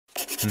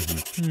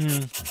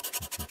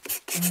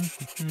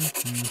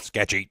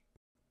Sketchy.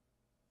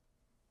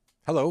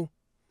 Hello,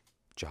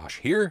 Josh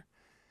here.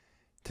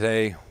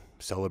 Today,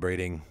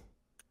 celebrating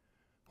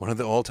one of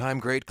the all-time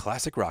great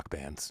classic rock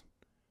bands.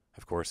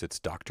 Of course, it's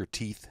Dr.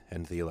 Teeth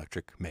and the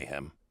Electric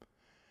Mayhem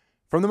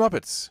from the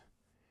Muppets.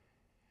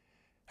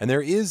 And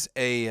there is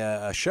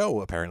a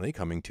show, apparently,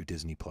 coming to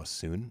Disney Plus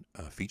soon,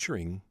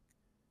 featuring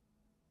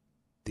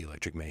the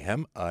Electric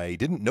Mayhem. I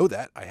didn't know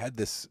that. I had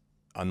this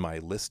on my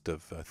list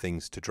of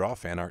things to draw,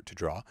 fan art to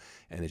draw,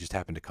 and it just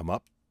happened to come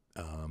up.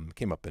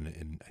 Came up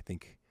in, I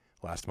think,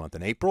 last month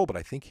in April, but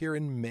I think here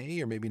in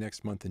May or maybe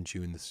next month in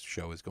June, this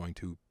show is going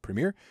to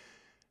premiere.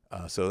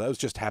 So that was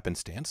just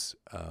happenstance.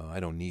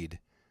 I don't need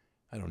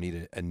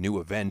a new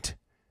event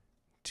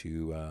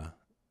to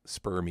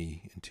spur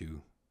me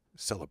into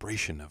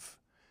celebration of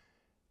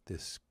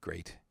this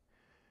great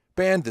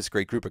band, this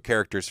great group of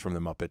characters from the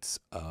Muppets.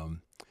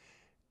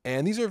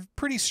 And these are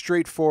pretty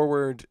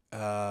straightforward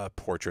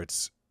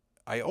portraits.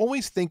 I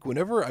always think,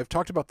 whenever I've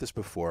talked about this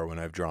before when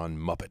I've drawn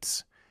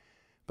Muppets,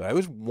 but I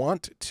always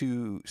want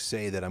to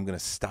say that I'm going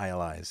to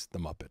stylize the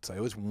Muppets. I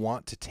always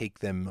want to take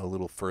them a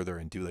little further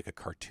and do like a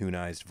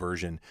cartoonized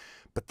version.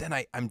 But then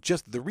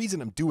the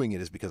reason I'm doing it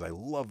is because I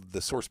love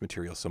the source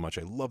material so much.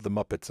 I love the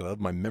Muppets. I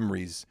love my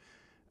memories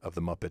of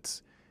the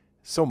Muppets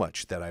so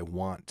much that I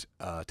want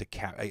I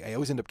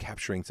always end up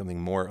capturing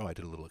something more. Oh, I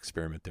did a little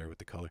experiment there with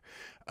the color.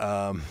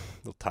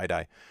 Little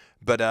tie-dye.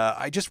 But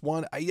I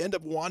end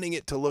up wanting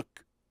it to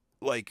look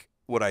like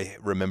what I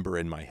remember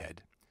in my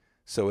head.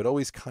 So it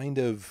always kind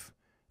of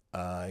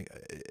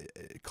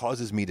it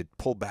causes me to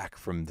pull back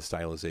from the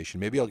stylization.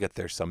 Maybe I'll get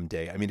there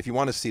someday. I mean, if you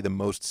want to see the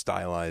most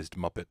stylized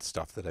Muppet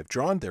stuff that I've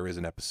drawn, there is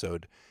an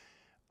episode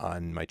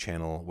on my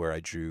channel where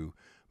I drew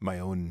my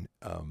own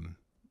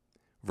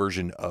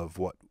version of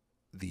what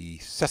the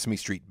Sesame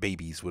Street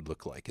babies would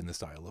look like in the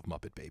style of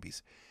Muppet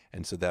Babies.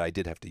 And so that I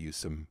did have to use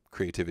some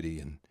creativity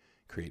and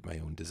create my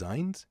own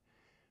designs.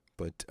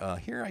 But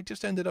here I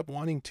just ended up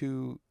wanting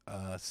to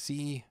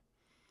see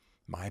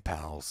my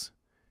pals,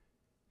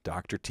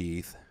 Dr.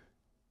 Teeth,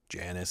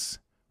 Janice,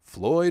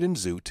 Floyd, and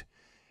Zoot.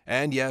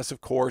 And yes,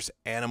 of course,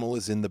 Animal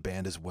is in the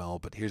band as well.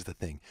 But here's the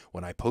thing.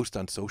 When I post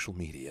on social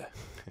media,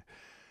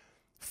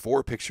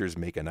 4 pictures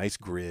make a nice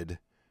grid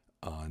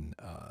on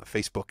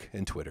Facebook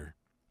and Twitter.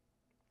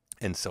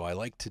 And so I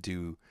like to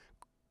do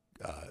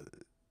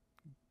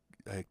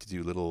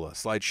little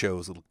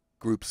slideshows, little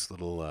groups,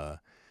 little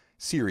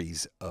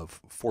series of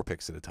 4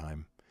 pics at a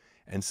time.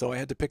 And so I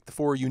had to pick the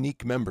 4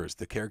 unique members,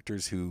 the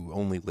characters who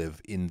only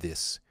live in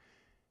this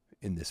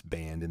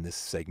band, in this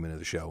segment of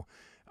the show.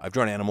 I've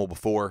drawn Animal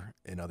before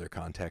in other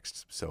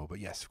contexts, but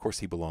yes, of course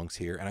he belongs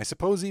here. And I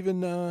suppose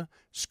even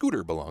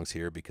Scooter belongs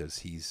here because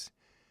he's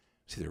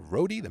either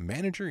roadie, the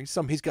manager.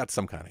 He's got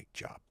some kind of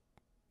job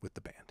with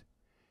the band.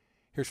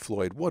 Here's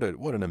Floyd. What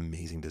an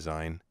amazing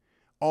design.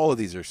 All of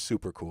these are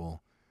super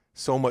cool.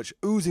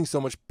 Oozing so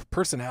much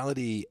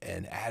personality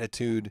and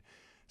attitude.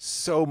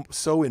 So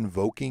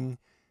invoking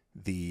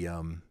the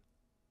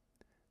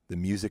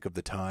music of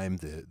the time,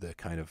 the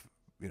kind of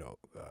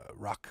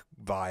rock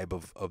vibe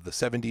of the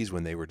 70s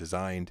when they were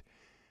designed,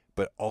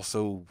 but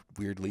also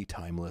weirdly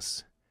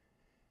timeless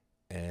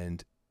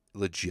and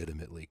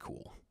legitimately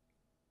cool.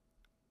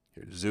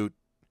 Here's Zoot.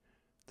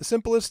 The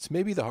simplest,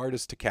 maybe the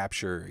hardest to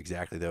capture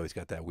exactly, though. He's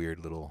got that weird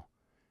little,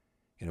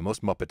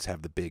 most Muppets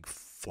have the big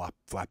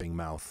flapping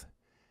mouth,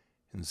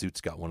 and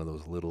Zoot's got one of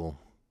those little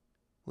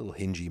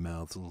hingy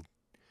mouths,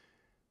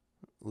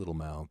 little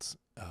mouths.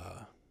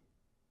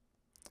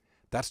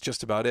 That's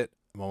just about it.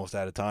 I'm almost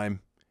out of time.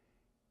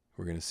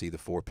 We're going to see the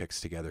 4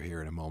 pics together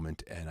here in a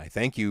moment, and I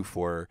thank you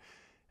for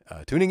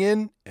tuning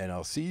in, and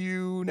I'll see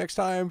you next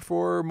time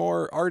for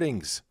more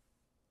artings.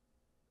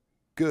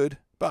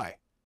 Goodbye.